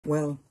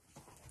Well,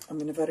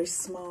 I'm in a very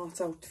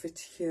smart outfit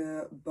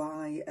here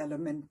by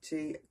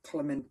Elemente,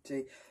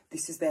 Clemente.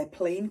 This is their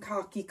plain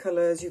khaki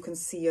colours you can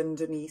see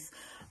underneath,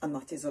 and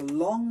that is a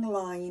long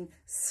line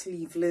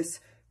sleeveless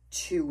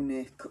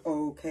tunic,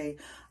 okay?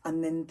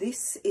 And then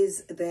this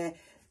is their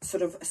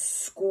sort of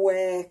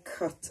square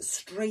cut,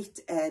 straight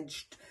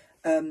edged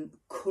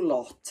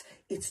culotte.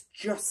 It's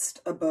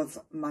just above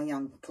my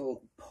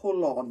ankle,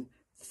 pull on,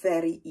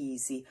 very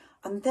easy.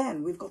 And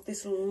then we've got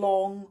this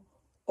long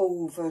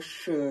over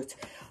shirt.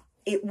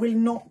 It will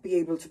not be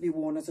able to be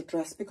worn as a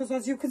dress because,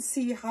 as you can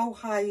see how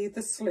high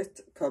the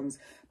slit comes,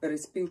 but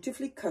it's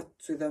beautifully cut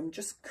to them,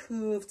 just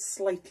curved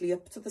slightly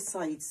up to the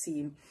side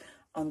seam,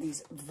 and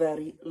these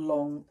very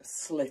long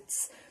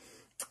slits.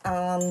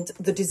 And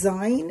the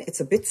design,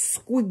 it's a bit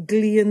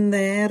squiggly in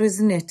there,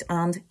 isn't it?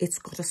 And it's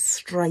got a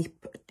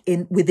stripe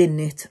within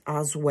it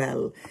as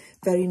well.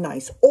 Very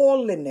nice.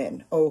 All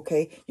linen,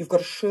 okay? You've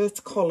got a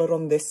shirt collar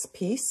on this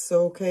piece,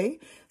 okay?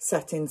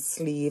 Satin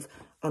sleeve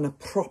and a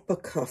proper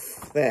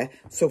cuff there.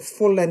 So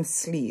full length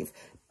sleeve.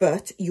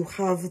 But you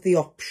have the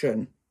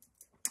option.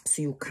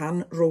 So you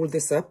can roll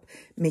this up,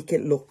 make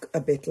it look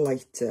a bit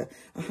lighter.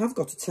 I have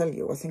got to tell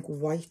you, I think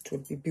white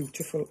would be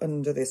beautiful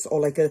under this, or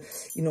like a,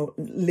 you know,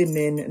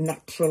 linen,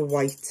 natural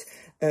white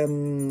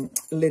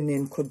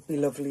linen could be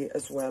lovely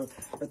as well.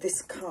 But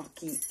this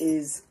khaki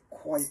is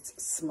quite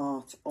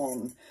smart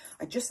on.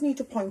 I just need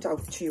to point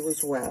out to you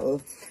as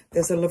well,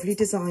 there's a lovely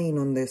design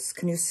on this.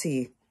 Can you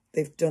see?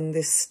 They've done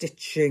this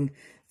stitching,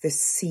 this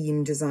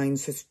seam design,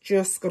 so it's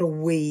just got a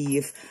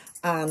wave.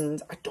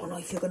 And I don't know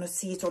if you're going to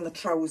see it on the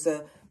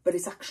trouser, but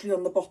it's actually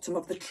on the bottom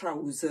of the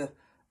trouser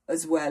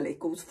as well. It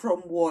goes from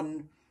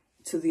one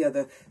to the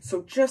other.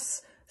 So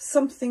just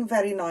something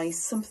very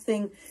nice,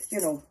 something,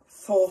 you know,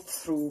 thought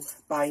through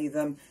by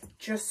them,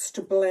 just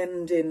to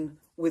blend in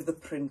with the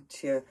print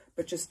here,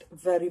 but just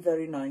very,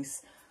 very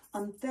nice.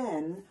 And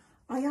then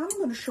I am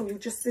going to show you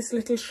just this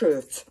little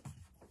shirt.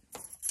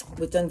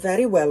 We've done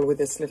very well with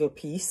this little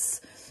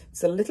piece.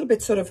 It's a little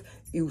bit sort of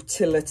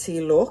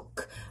utility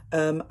look.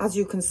 As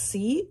you can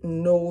see,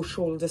 no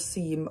shoulder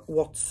seam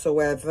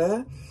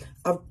whatsoever.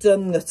 I've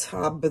done the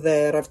tab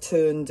there. I've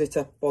turned it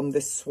up on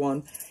this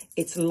one.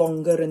 It's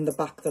longer in the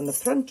back than the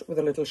front with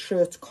a little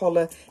shirt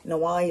collar.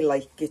 Now, I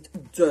like it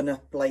done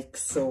up like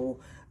so,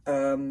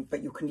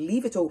 but you can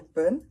leave it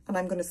open. And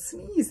I'm going to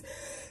sneeze.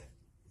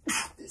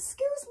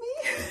 Excuse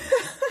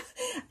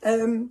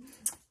me.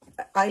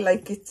 I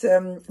like it,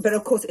 but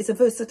of course it's a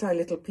versatile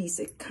little piece.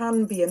 It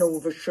can be an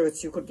overshirt,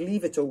 so you could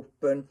leave it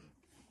open.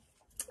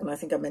 And I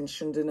think I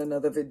mentioned in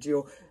another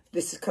video,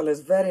 this colour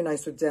is very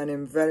nice with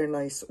denim, very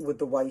nice with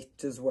the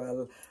white as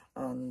well.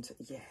 And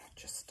yeah,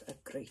 just a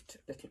great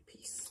little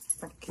piece.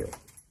 Thank you.